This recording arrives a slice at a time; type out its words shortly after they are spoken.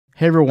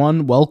Hey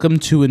everyone, welcome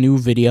to a new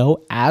video.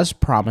 As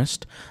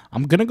promised,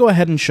 I'm going to go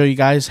ahead and show you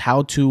guys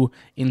how to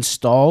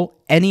install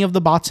any of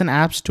the bots and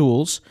apps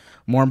tools,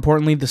 more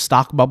importantly the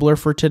Stockbubbler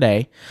for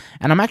today.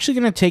 And I'm actually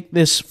going to take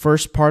this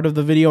first part of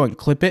the video and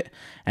clip it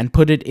and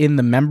put it in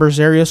the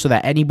members area so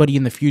that anybody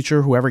in the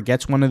future, whoever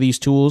gets one of these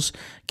tools,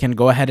 can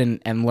go ahead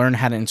and learn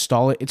how to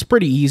install it. It's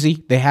pretty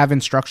easy. They have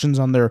instructions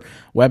on their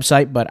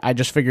website, but I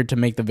just figured to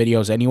make the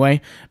videos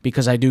anyway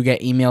because I do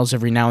get emails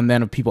every now and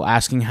then of people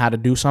asking how to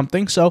do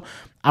something. So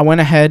I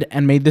went ahead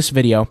and made this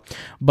video.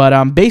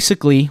 But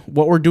basically,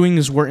 what we're doing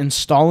is we're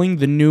installing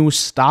the new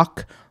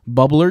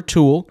Stockbubbler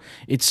tool.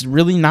 It's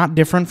really not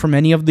different from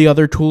any of the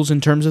other tools in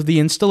terms of the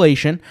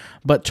installation,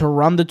 but to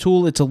run the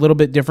tool, it's a little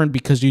bit different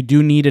because you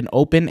do need an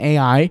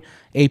OpenAI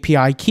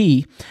API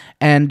key.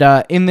 And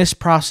in this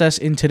process,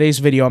 in today's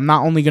video, I'm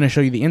not only going to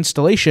show you the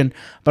installation,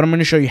 but I'm going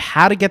to show you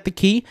how to get the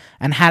key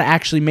and how to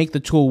actually make the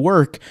tool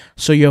work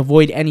so you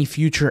avoid any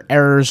future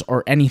errors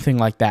or anything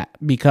like that.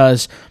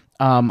 Because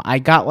I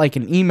got like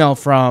an email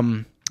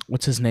from,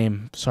 what's his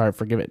name? Sorry,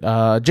 forgive it.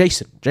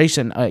 Jason.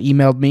 Jason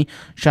emailed me.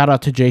 Shout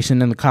out to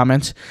Jason in the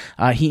comments.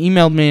 He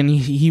emailed me and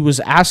he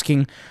was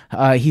asking,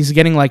 he's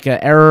getting like an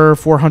error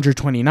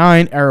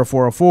 429, error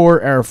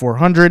 404, error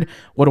 400.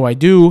 What do I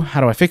do?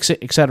 How do I fix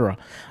it? Etc.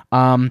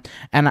 And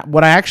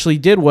what I actually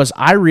did was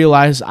I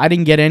realized I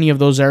didn't get any of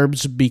those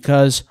errors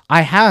because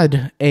I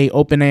had a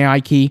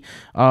OpenAI key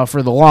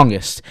for the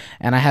longest,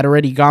 and I had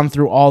already gone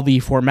through all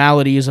the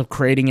formalities of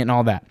creating it and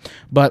all that.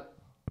 But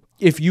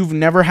if you've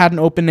never had an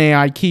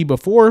OpenAI key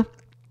before,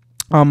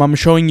 I'm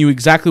showing you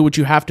exactly what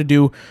you have to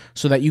do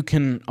so that you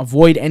can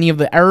avoid any of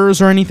the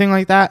errors or anything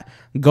like that.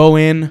 Go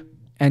in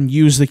and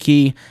use the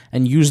key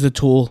and use the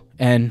tool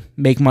and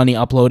make money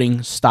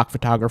uploading stock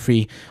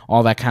photography,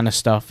 all that kind of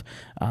stuff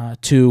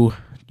to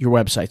your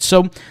website.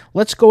 So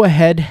let's go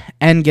ahead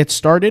and get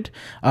started.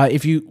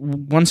 If you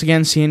once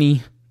again see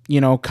any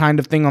kind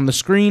of thing on the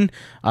screen,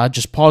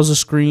 just pause the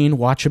screen,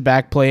 watch it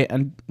back, play it,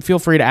 and feel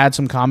free to add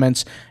some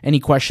comments. Any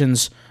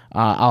questions,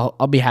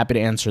 I'll be happy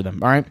to answer them.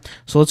 All right,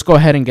 so let's go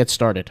ahead and get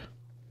started.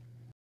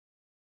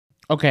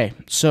 Okay,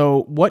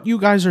 so what you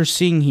guys are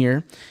seeing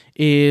here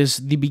is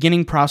the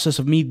beginning process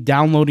of me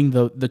downloading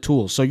the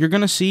tool. So you're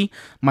going to see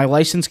my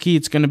license key.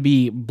 It's going to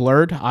be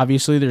blurred.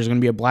 Obviously, there's going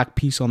to be a black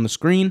piece on the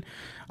screen.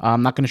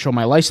 I'm not going to show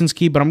my license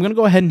key, but I'm going to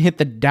go ahead and hit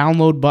the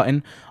download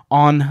button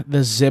on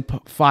the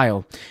zip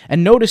file.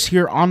 And notice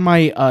here on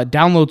my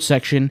download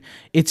section,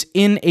 it's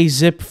in a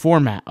zip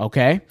format,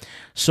 okay?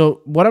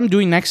 So what I'm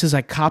doing next is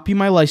I copy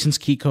my license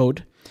key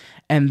code,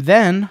 and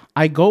then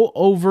I go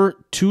over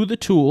to the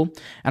tool,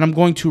 and I'm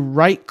going to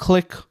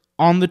right-click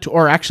on the tool,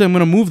 or actually I'm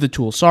going to move the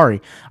tool,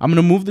 sorry. I'm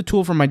going to move the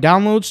tool from my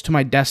downloads to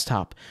my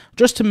desktop,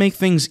 just to make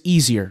things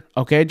easier,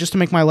 okay? Just to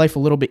make my life a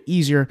little bit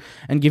easier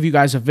and give you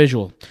guys a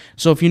visual.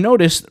 So if you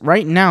notice,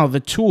 right now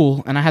the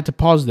tool, and I had to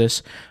pause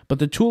this, but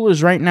the tool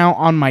is right now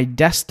on my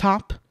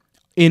desktop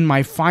in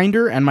my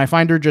Finder, and my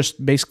Finder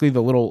just basically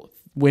the little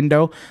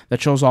window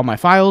that shows all my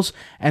files,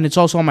 and it's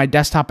also on my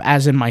desktop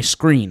as in my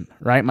screen,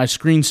 right? My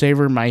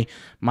screensaver,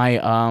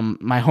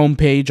 my home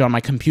page on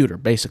my computer,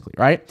 basically,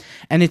 right?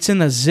 And it's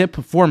in a zip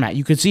format.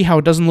 You can see how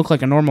it doesn't look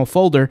like a normal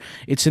folder.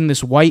 It's in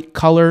this white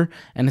color,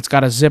 and it's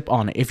got a zip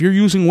on it. If you're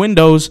using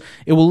Windows,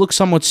 it will look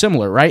somewhat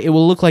similar, right? It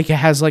will look like it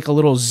has like a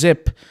little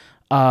zip,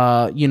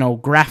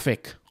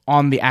 graphic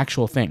on the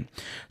actual thing.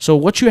 So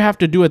what you have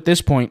to do at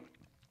this point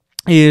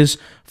is,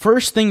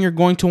 first thing you're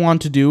going to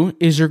want to do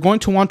is you're going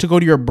to want to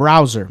go to your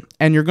browser,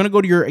 and you're going to go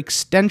to your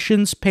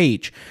extensions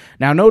page.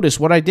 Now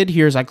notice what I did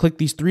here is I clicked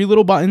these three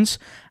little buttons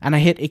and I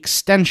hit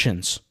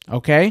extensions,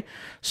 okay?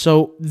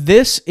 So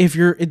this,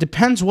 it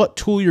depends what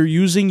tool you're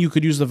using. You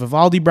could use the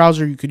Vivaldi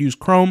browser, you could use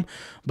Chrome,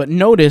 but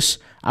notice,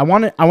 I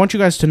want you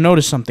guys to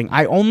notice something.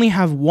 I only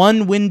have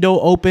one window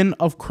open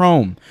of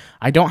Chrome.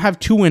 I don't have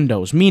two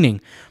windows, meaning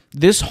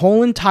this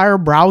whole entire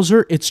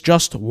browser, it's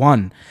just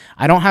one.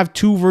 I don't have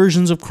two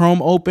versions of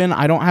Chrome open.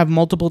 I don't have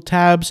multiple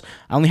tabs.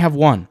 I only have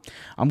one.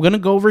 I'm going to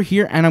go over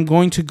here and I'm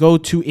going to go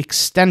to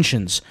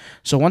extensions.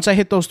 So once I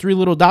hit those three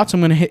little dots,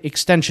 I'm going to hit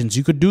extensions.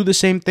 You could do the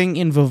same thing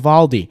in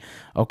Vivaldi.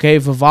 Okay,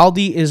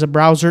 Vivaldi is a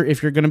browser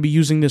if you're going to be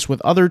using this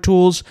with other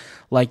tools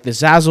like the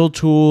Zazzle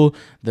tool,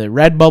 the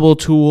Redbubble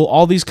tool,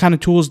 all these kind of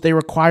tools, they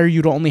require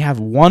you to only have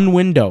one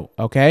window,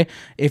 okay?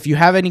 If you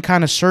have any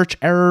kind of search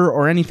error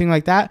or anything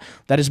like that,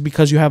 that is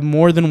because you have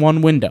more than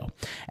one window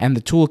and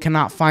the tool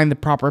cannot find the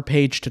proper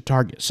page to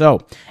target.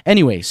 So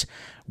anyways,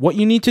 what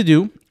you need to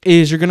do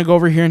is you're going to go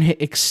over here and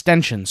hit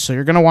extensions. So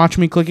you're going to watch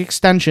me click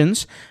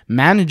extensions,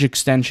 manage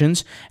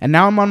extensions, and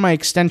now I'm on my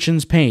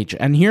extensions page.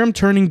 And here I'm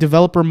turning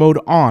developer mode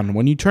on.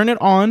 When you turn it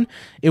on,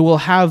 it will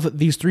have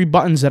these three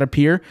buttons that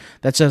appear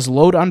that says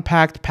load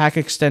unpacked, pack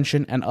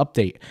extension, and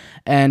update.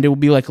 And it will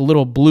be like a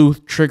little blue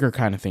trigger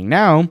kind of thing.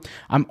 Now,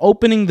 I'm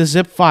opening the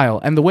zip file,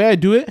 and the way I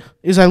do it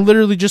is I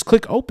literally just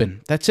click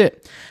open. That's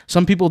it.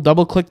 Some people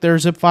double click their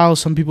zip files,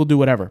 some people do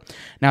whatever.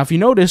 Now, if you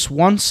notice,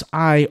 once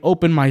I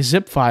open my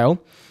zip file,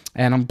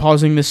 and I'm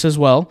pausing this as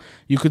well,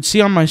 you could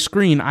see on my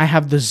screen I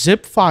have the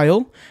zip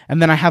file,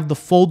 and then I have the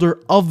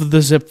folder of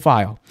the zip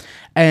file.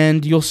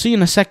 And you'll see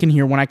in a second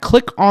here, when I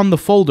click on the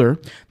folder,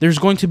 there's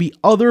going to be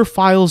other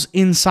files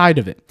inside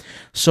of it.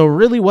 So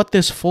really what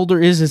this folder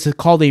is it's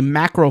called a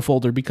macro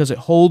folder because it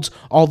holds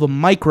all the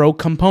micro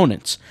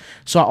components.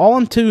 So all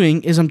I'm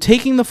doing is I'm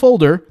taking the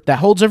folder that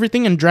holds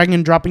everything and dragging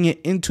and dropping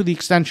it into the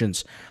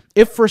extensions.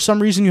 If for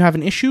some reason you have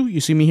an issue, you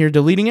see me here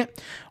deleting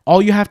it,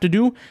 all you have to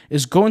do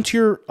is go into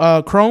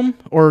your Chrome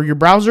or your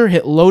browser,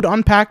 hit load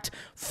unpacked,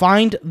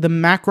 find the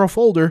macro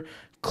folder,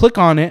 click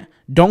on it,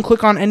 don't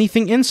click on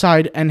anything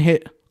inside, and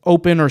hit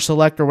open or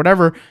select or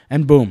whatever,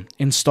 and boom,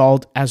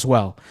 installed as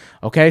well.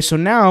 Okay, so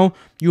now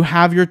you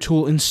have your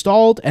tool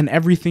installed and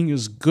everything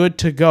is good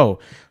to go.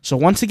 So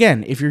once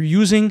again, if you're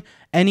using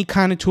any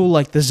kind of tool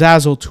like the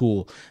Zazzle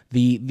tool,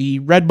 the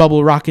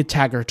Redbubble Rocket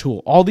Tagger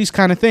tool, all these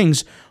kind of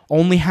things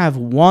only have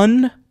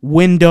one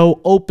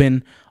window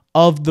open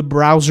of the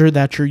browser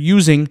that you're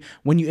using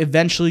when you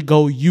eventually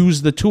go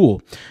use the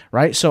tool,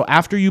 right? So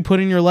after you put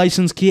in your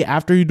license key,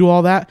 after you do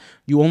all that,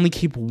 you only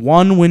keep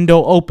one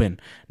window open,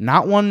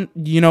 not one,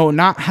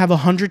 not have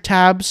 100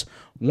 tabs,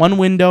 one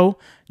window.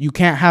 You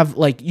can't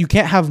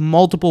have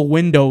multiple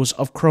windows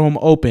of Chrome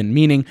open,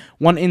 meaning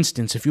one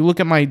instance. If you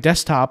look at my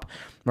desktop,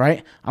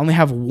 right, I only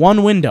have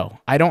one window.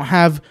 I don't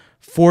have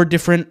 4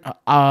 different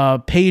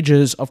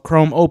pages of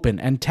Chrome open,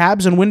 and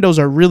tabs and windows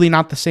are really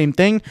not the same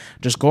thing.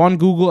 Just go on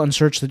Google and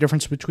search the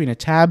difference between a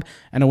tab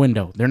and a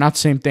window. They're not the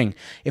same thing.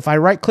 If I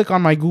right click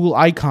on my Google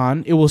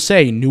icon, it will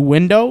say new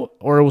window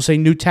or it will say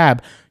new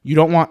tab. You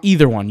don't want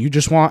either one. You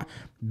just want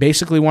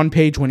basically one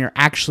page when you're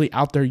actually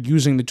out there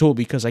using the tool,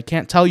 because I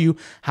can't tell you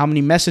how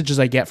many messages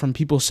I get from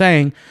people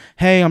saying,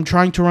 hey, I'm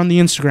trying to run the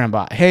Instagram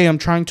bot. Hey, I'm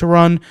trying to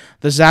run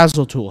the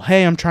Zazzle tool.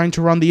 Hey, I'm trying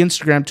to run the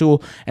Instagram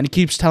tool, and it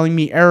keeps telling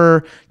me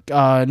error,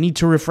 need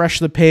to refresh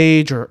the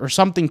page or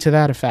something to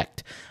that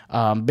effect.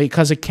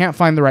 Because it can't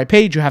find the right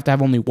page, you have to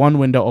have only one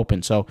window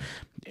open. So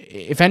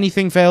if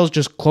anything fails,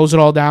 just close it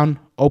all down,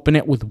 open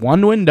it with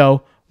one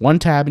window, one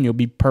tab, and you'll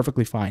be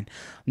perfectly fine.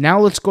 Now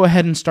let's go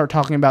ahead and start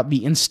talking about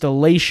the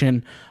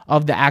installation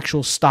of the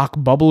actual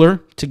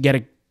Stockbubbler to get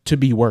it to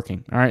be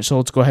working. All right, so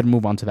let's go ahead and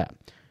move on to that.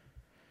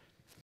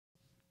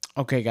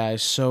 Okay,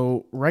 guys,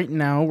 so right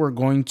now we're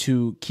going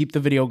to keep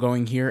the video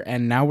going here,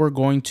 and now we're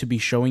going to be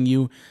showing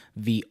you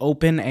the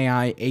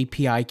OpenAI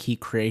API key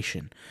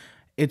creation.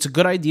 It's a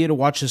good idea to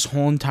watch this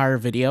whole entire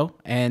video,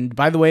 and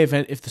by the way,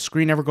 if the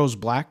screen ever goes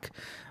black,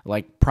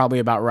 like probably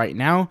about right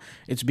now,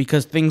 it's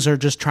because things are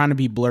just trying to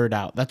be blurred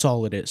out. That's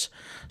all it is.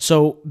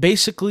 So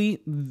basically,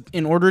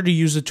 in order to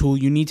use the tool,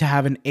 you need to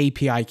have an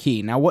API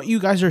key. Now, what you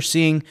guys are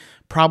seeing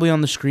probably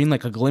on the screen,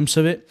 like a glimpse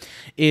of it,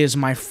 is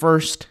my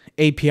first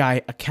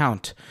API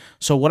account.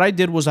 So what I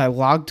did was I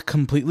logged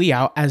completely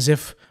out as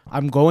if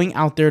I'm going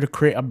out there to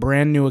create a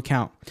brand new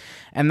account.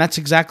 And that's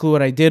exactly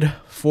what I did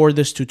for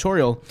this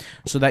tutorial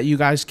so that you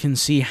guys can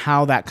see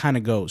how that kind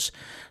of goes.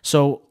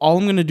 So all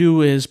I'm going to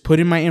do is put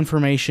in my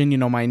information,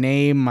 my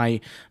name, my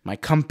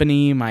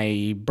company,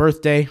 my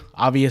birthday.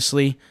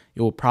 Obviously,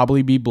 it will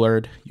probably be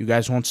blurred. You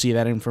guys won't see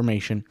that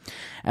information.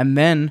 And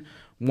then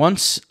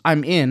once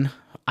I'm in,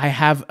 I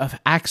have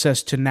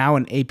access to now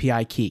an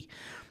API key.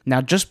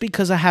 Now, just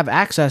because I have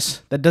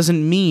access, that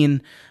doesn't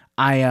mean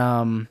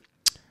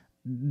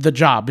the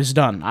job is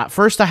done.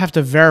 First, I have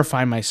to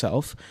verify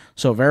myself.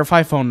 So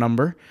verify phone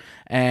number,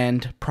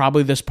 and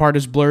probably this part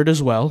is blurred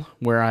as well,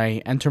 where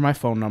I enter my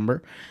phone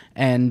number.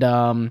 And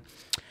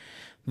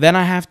then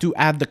I have to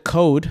add the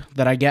code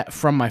that I get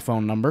from my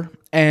phone number.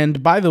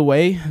 And by the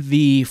way,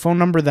 the phone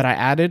number that I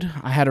added,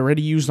 I had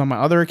already used on my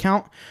other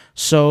account.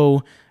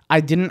 So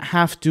I didn't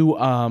have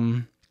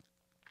to...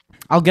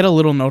 I'll get a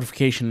little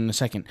notification in a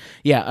second.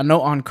 Yeah, a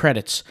note on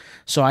credits.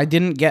 So I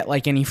didn't get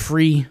like any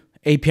free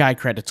API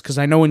credits, because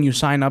I know when you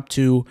sign up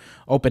to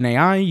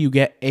OpenAI, you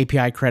get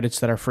API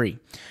credits that are free.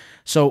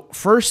 So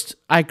first,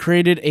 I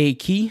created a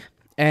key,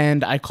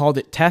 and I called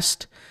it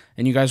test,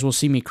 and you guys will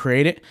see me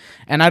create it.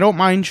 And I don't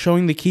mind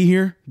showing the key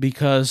here,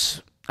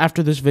 because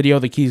after this video,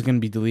 the key is going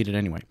to be deleted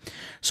anyway.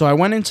 So I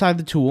went inside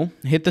the tool,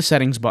 hit the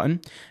settings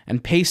button,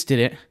 and pasted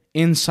it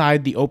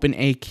inside the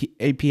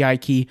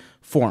OpenAPI key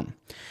form.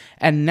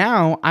 And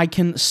now I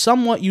can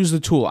somewhat use the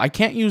tool. I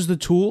can't use the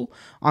tool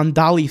on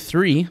DALL-E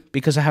 3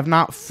 because I have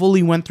not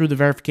fully went through the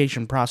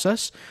verification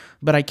process,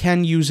 but I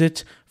can use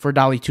it for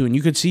DALL-E 2. And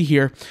you can see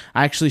here,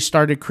 I actually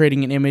started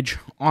creating an image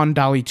on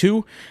DALL-E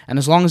 2, and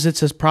as long as it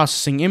says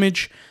processing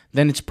image,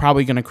 then it's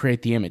probably going to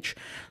create the image.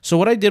 So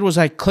what I did was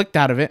I clicked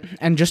out of it,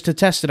 and just to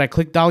test it, I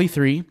clicked DALL-E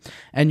 3,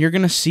 and you're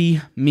going to see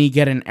me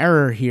get an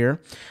error here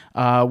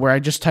where I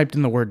just typed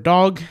in the word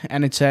dog,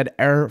 and it said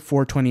error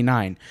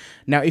 429.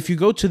 Now, if you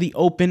go to the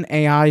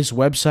OpenAI's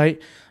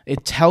website,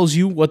 it tells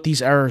you what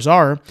these errors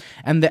are,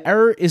 and the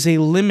error is a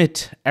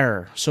limit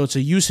error, so it's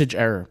a usage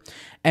error.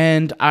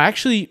 And I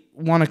actually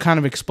want to kind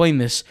of explain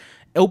this.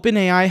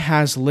 OpenAI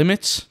has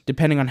limits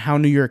depending on how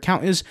new your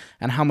account is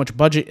and how much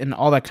budget and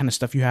all that kind of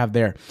stuff you have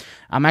there.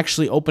 I'm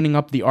actually opening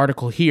up the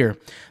article here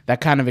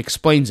that kind of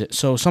explains it.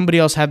 So somebody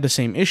else had the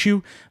same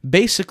issue.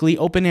 Basically,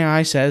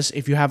 OpenAI says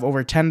if you have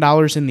over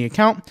 $10 in the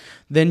account,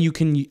 then you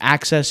can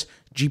access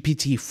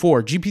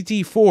GPT-4.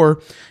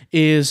 GPT-4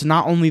 is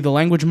not only the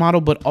language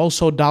model, but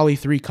also DALL-E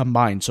 3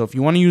 combined. So if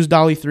you want to use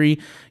DALL-E 3,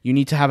 you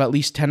need to have at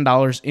least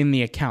 $10 in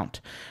the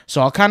account.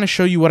 So I'll kind of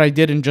show you what I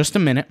did in just a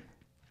minute.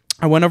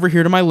 I went over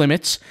here to my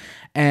limits,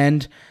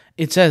 and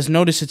it says,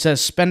 notice it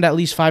says spend at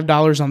least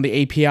 $5 on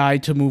the API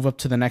to move up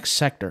to the next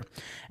sector.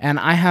 And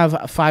I have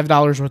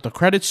 $5 worth of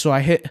credits, so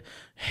I hit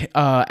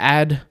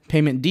add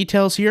payment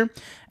details here,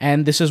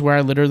 and this is where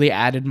I literally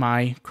added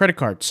my credit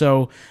card.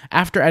 So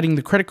after adding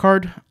the credit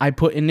card, I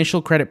put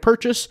initial credit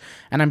purchase,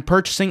 and I'm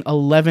purchasing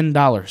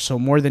 $11, so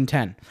more than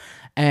 10.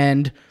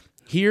 And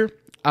here,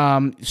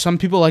 some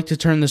people like to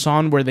turn this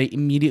on where they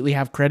immediately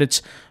have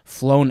credits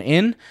flown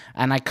in,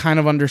 and I kind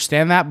of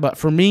understand that, but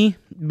for me,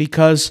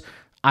 because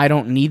I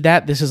don't need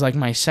that, this is like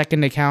my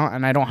second account,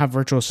 and I don't have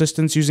virtual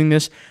assistants using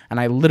this, and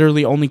I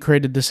literally only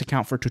created this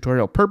account for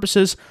tutorial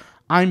purposes,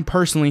 I'm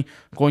personally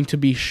going to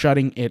be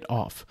shutting it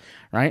off,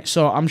 right?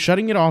 So I'm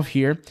shutting it off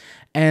here,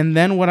 and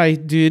then what I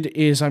did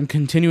is I'm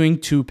continuing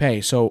to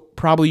pay. So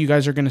probably you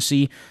guys are going to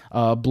see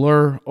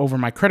blur over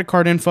my credit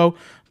card info,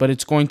 but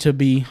it's going to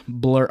be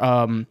blur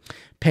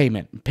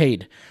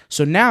paid.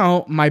 So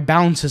now my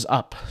balance is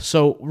up.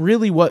 So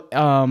really what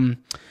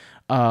OpenAI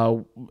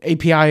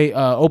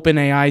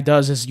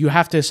does is you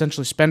have to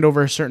essentially spend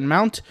over a certain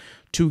amount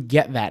to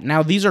get that.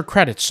 Now these are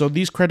credits, so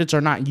these credits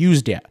are not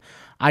used yet.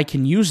 I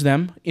can use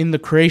them in the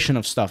creation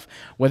of stuff,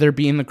 whether it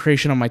be in the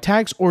creation of my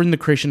tags or in the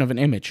creation of an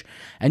image.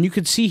 And you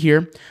can see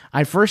here,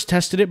 I first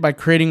tested it by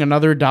creating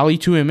another DALL-E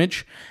 2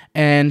 image,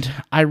 and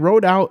I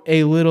wrote out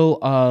a little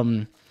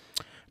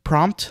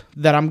prompt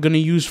that I'm going to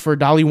use for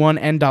DALL-E 1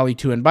 and DALL-E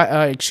 2, and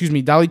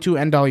DALL-E 2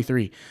 and DALL-E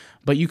 3.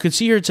 But you can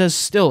see here it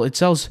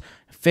says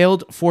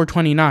failed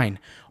 429.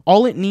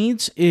 All it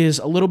needs is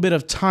a little bit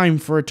of time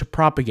for it to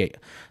propagate.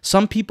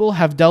 Some people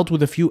have dealt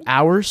with a few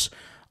hours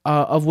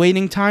of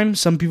waiting time.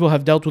 Some people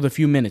have dealt with a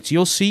few minutes.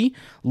 You'll see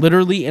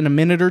literally in a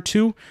minute or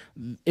two,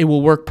 it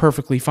will work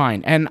perfectly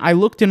fine. And I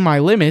looked in my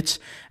limits,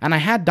 and I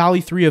had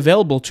DALL-E 3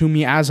 available to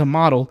me as a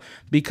model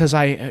because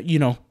I,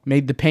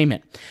 made the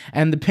payment.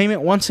 And the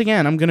payment, once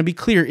again, I'm going to be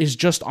clear, is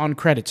just on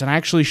credits. And I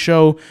actually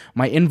show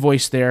my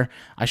invoice there.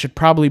 I should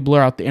probably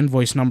blur out the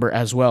invoice number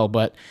as well.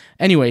 But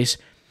anyways,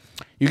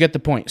 you get the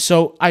point.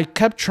 So I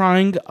kept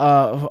trying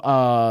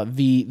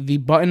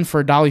the button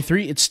for DALL-E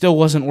 3. It still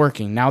wasn't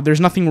working. Now,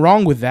 there's nothing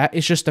wrong with that.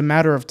 It's just a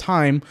matter of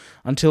time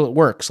until it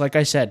works. Like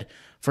I said,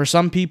 for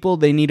some people,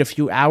 they need a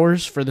few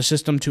hours for the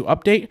system to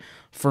update.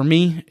 For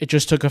me, it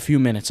just took a few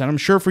minutes. And I'm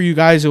sure for you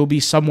guys, it will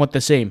be somewhat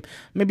the same.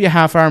 Maybe a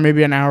half hour,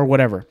 maybe an hour,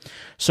 whatever.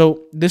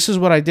 So this is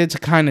what I did to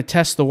kind of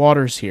test the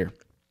waters here.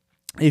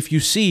 If you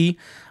see,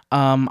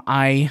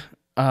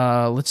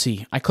 let's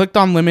see. I clicked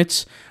on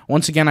limits.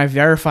 Once again, I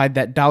verified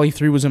that DALL-E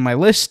 3 was in my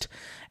list.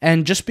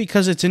 And just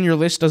because it's in your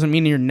list doesn't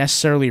mean you're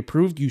necessarily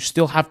approved. You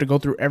still have to go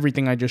through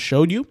everything I just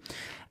showed you.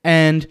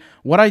 And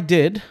what I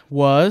did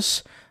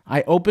was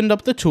I opened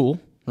up the tool,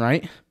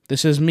 right?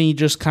 This is me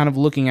just kind of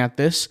looking at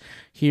this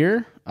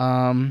here.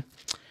 Let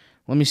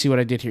me see what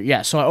I did here.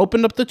 Yeah, so I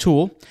opened up the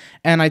tool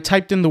and I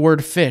typed in the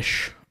word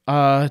fish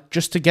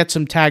just to get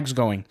some tags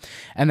going.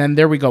 And then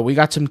there we go. We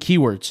got some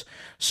keywords.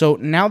 So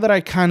now that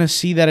I kind of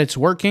see that it's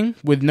working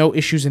with no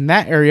issues in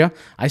that area,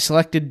 I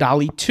selected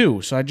DALL-E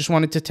 2. So I just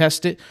wanted to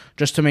test it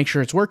just to make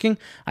sure it's working.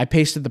 I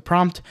pasted the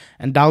prompt,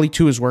 and DALL-E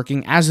 2 is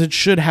working as it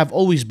should have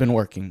always been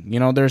working.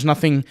 There's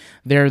nothing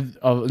there,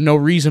 no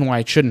reason why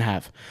it shouldn't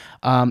have.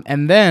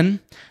 And then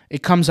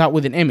it comes out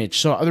with an image.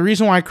 So the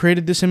reason why I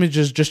created this image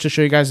is just to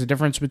show you guys the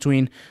difference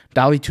between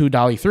DALL-E 2,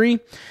 DALL-E 3,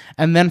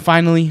 and then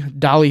finally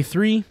DALL-E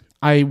 3.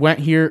 I went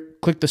here,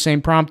 clicked the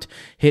same prompt,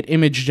 hit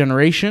image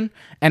generation,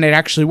 and it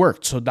actually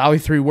worked. So DALL-E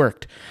 3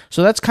 worked.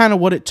 So that's kind of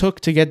what it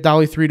took to get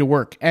DALL-E 3 to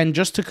work. And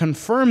just to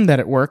confirm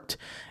that it worked,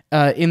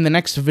 in the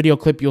next video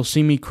clip, you'll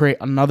see me create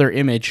another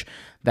image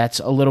that's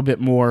a little bit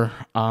more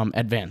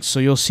advanced. So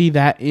you'll see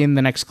that in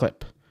the next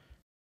clip.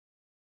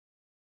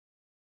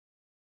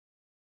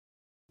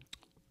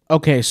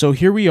 Okay, so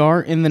here we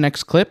are in the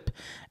next clip,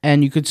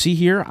 and you could see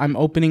here I'm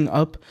opening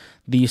up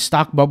the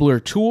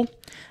Stockbubbler tool,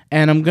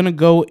 and I'm going to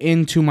go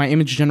into my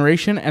image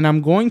generation, and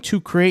I'm going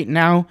to create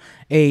now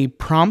a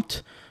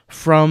prompt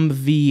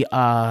from the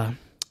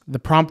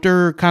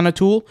prompter kind of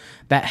tool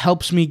that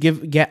helps me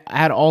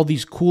add all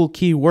these cool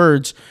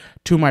keywords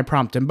to my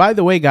prompt. And by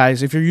the way,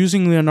 guys, if you're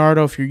using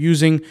Leonardo, if you're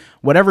using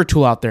whatever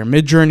tool out there,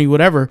 Midjourney,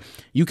 whatever,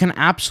 you can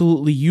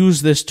absolutely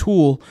use this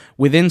tool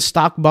within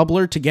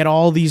Stockbubbler to get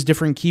all these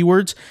different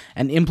keywords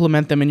and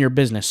implement them in your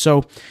business.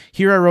 So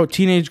here I wrote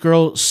teenage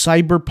girl,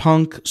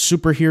 cyberpunk,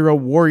 superhero,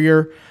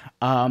 warrior,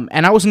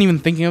 and I wasn't even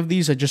thinking of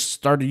these. I just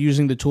started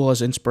using the tool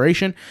as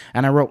inspiration,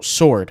 and I wrote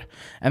sword.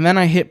 And then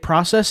I hit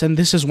process, and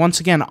this is once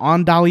again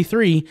on DALL-E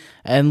 3,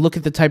 and look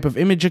at the type of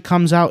image it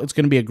comes out. It's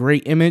going to be a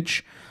great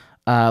image.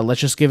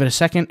 Let's just give it a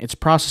second. It's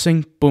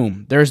processing.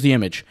 Boom, there's the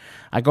image.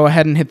 I go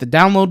ahead and hit the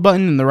download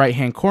button in the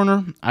right-hand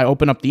corner. I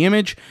open up the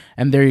image,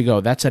 and there you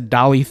go. That's a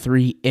DALL-E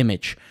 3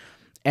 image.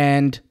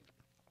 And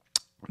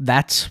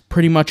that's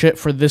pretty much it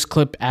for this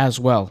clip as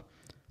well.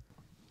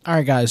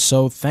 Alright guys,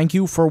 so thank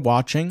you for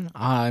watching.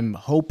 I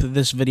hope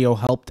this video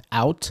helped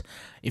out.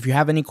 If you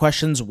have any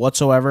questions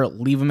whatsoever,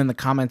 leave them in the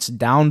comments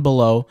down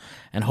below,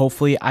 and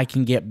hopefully I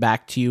can get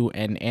back to you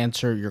and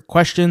answer your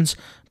questions.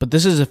 But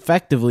this is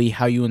effectively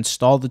how you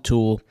install the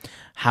tool,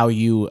 how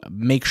you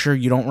make sure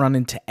you don't run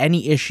into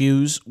any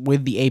issues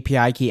with the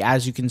API key.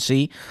 As you can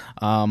see,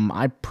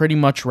 I pretty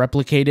much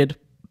replicated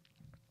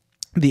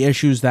the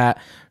issues that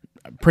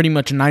pretty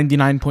much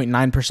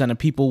 99.9% of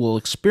people will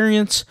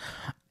experience,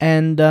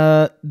 and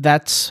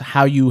that's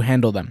how you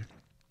handle them.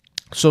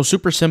 So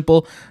super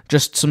simple,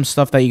 just some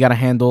stuff that you got to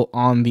handle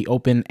on the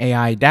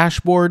OpenAI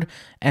dashboard,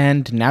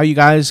 and now you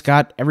guys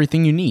got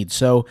everything you need.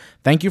 So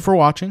thank you for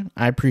watching.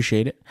 I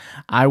appreciate it.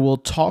 I will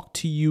talk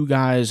to you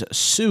guys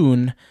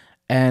soon,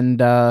 and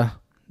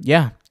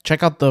yeah,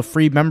 check out the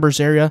free members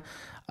area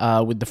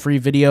with the free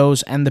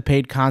videos and the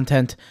paid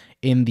content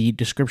in the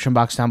description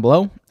box down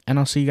below, and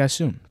I'll see you guys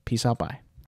soon. Peace out, bye.